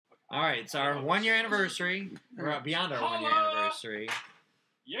All right, it's our 1 year anniversary. We're beyond our 1 year anniversary.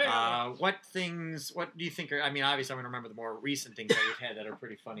 Yeah. What do you think are, I mean, obviously I'm going to remember the more recent things that we've had that are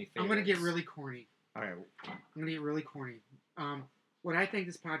pretty funny favorites. I'm going to get really corny. All right. I'm going to get really corny. What I think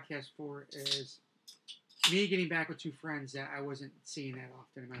this podcast for is me getting back with two friends that I wasn't seeing that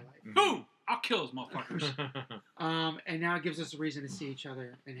often in my life. Who? I'll kill those motherfuckers. And now it gives us a reason to see each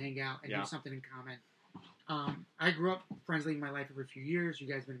other and hang out and do something in common. I grew up friends leading my life for a few years. You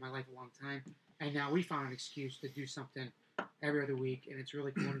guys have been in my life a long time. And now we found an excuse to do something every other week. And it's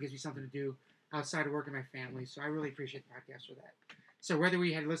really cool. And it gives me something to do outside of work and my family. So I really appreciate the podcast for that. So whether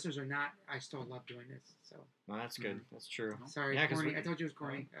we had listeners or not, I still love doing this. So well, that's good. That's true. Sorry, corny. I told you it was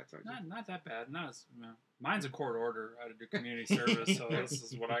corny. Not that bad. Not as, mine's a court order. I had to do community service, so this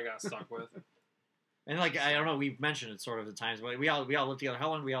is what I got stuck with. And like I don't know, we've mentioned it sort of at times, but we all lived together. How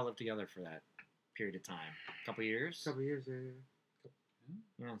long did we all live together for that period of time? A couple years.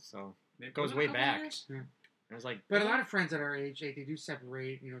 Yeah. So it goes way back. Yeah. It was like, but a lot of friends at our age, they do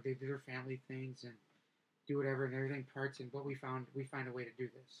separate. You know, they do their family things and do whatever, and everything parts. And what we find a way to do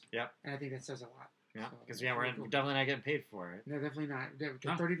this. Yep. And I think that says a lot. Yeah, because we're definitely not getting paid for it. No, definitely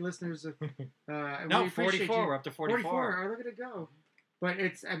not. 30 listeners. No, 44. We're up to 44. 44. Oh, look at it go. But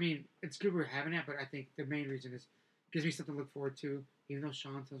it's good we're having that. But I think the main reason is it gives me something to look forward to. Even though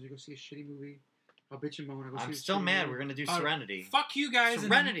Sean tells you to go see a shitty movie, I'll bitch and moan. I'm still mad. We're gonna do Serenity. Fuck you guys.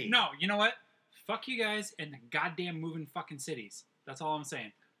 Serenity. No, you know what? Fuck you guys in the goddamn moving fucking cities. That's all I'm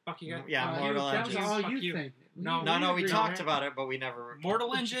saying. Fuck you guys. Yeah, Mortal Engines. That was all you think. No, we talked about it, but we never.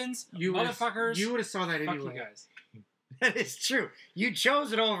 Mortal Engines, motherfuckers. You would have saw that anyway. Fuck you guys. That is true. You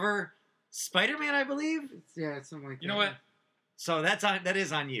chose it over Spider-Man, I believe. Yeah, it's something like that. You know what? So that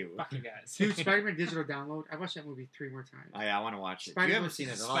is on you. Fuck you guys. Dude, Spider-Man digital download. I watched that movie 3 more times. Oh yeah, I want to watch it. You haven't seen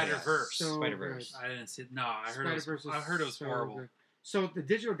it at all. Spider-Verse. Spider-Verse. I didn't see it. No, I heard it was horrible. Good. So the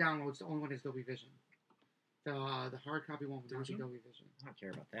digital download's the only one that's Dolby Vision. The hard copy won't be Dolby Vision. I don't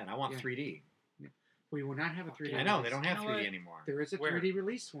care about that. I want 3D. We will not have a 3D. I know, they don't have 3D anymore. There is a 3D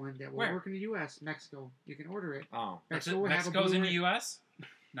release one that will work in the U.S., Mexico. You can order it. Oh. Mexico's in the U.S.?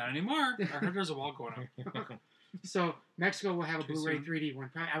 Not anymore. I heard there's a wall going on. So, Mexico will have a Blu-ray 3D one.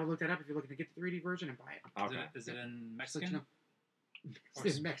 I would look that up if you're looking to get the 3D version and buy it. Okay. Is it in Mexican?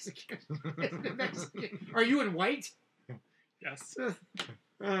 It's in Mexican. It's in Mexican. Are you in white? Yes.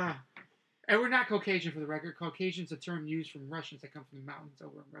 And we're not Caucasian for the record. Caucasian's a term used from Russians that come from the mountains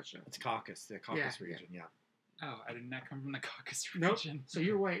over in Russia. It's Caucasus, the Caucasus region, yeah. Oh, I did not come from the Caucasus region. Nope. So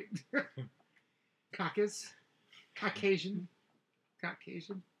you're white. Caucasian.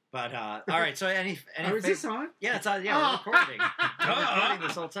 But, all right, so any is this on? Yeah, it's on. Yeah, we're recording. We're recording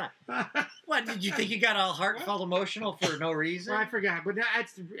this whole time. What, did you think you got all heartfelt emotional for no reason? Well, I forgot, but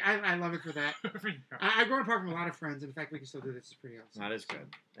I love it for that. I've grown apart from a lot of friends, and the fact we can still do this is pretty awesome. That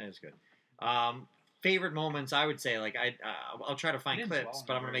is good. Favorite moments, I would say, like, I'll try to find clips,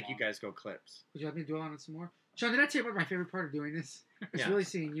 but I'm going to make you guys go clips. Would you like me to dwell on it some more? Sean, did I tell you about my favorite part of doing this? It's really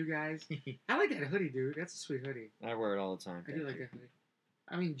seeing you guys. I like that hoodie, dude. That's a sweet hoodie. I wear it all the time. I do like that hoodie.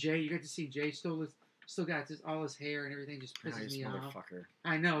 I mean, Jay, you got to see Jay still got all his hair and everything. Just pisses me off. Motherfucker.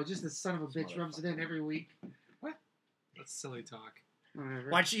 I know, just the son of a bitch rubs it in every week. What? That's silly talk. Whatever.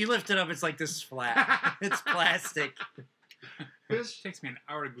 Watch you lift it up. It's like this is flat. It's plastic. It takes me an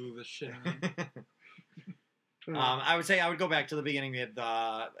hour to glue this shit on. I would say I would go back to the beginning. We had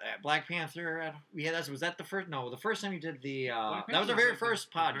Black Panther. Was that the first? No, the first time you did the. That was our very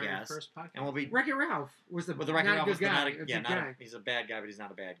first podcast. And we'll be Wreck-It Ralph was the. But the Wreck-It Ralph was guy. He's a bad guy, but he's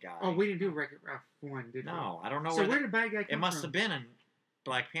not a bad guy. Oh, we didn't do Wreck-It Ralph 1, did we? No, I don't know. So where did the bad guy come from? It must have been in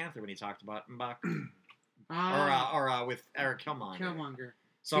Black Panther when he talked about M'Baku. Or with Eric Killmonger.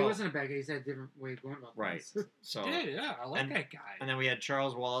 So he wasn't a bad guy. He's had a different way of going about things. Right. So yeah, I like that guy. And then we had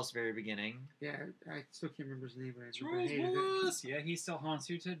Charles Wallace, very beginning. Yeah, I still can't remember his name, but I Charles Wallace. Yeah, he still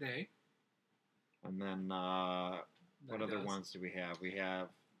haunts you today. And then what other ones do we have? We have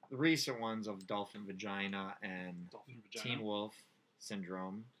the recent ones of Dolphin Vagina and Teen Wolf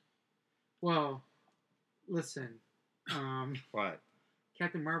Syndrome. Well, listen. What?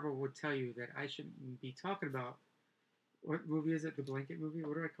 Captain Marvel would tell you that I shouldn't be talking about. What movie is it? The Blanket movie?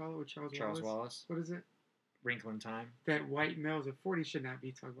 What do I call it with Charles Wallace? What is it? Wrinkle in Time. That white males of 40 should not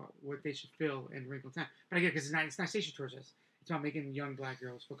be talking about what they should feel in Wrinkle in Time. But I get it because it's not station towards us. It's about making young black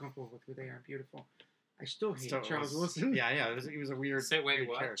girls feel comfortable with who they are and beautiful. I still hate Charles Wilson. Yeah. He was a weird. Wait,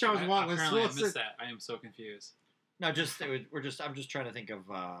 what? Character. Charles Wallace. Apparently, I missed that. I am so confused. No, I'm just trying to think of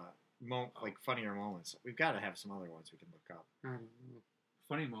like funnier moments. We've got to have some other ones we can look up. I don't know.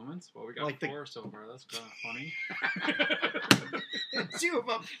 Funny moments? Well, we got like 4 so far. That's kind of funny. 2 of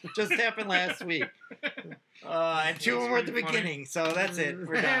them just happened last week. And 2 of them were at the beginning. So that's it.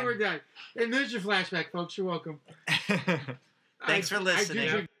 We're done. We're done. And there's your flashback, folks. You're welcome. Thanks for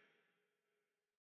listening.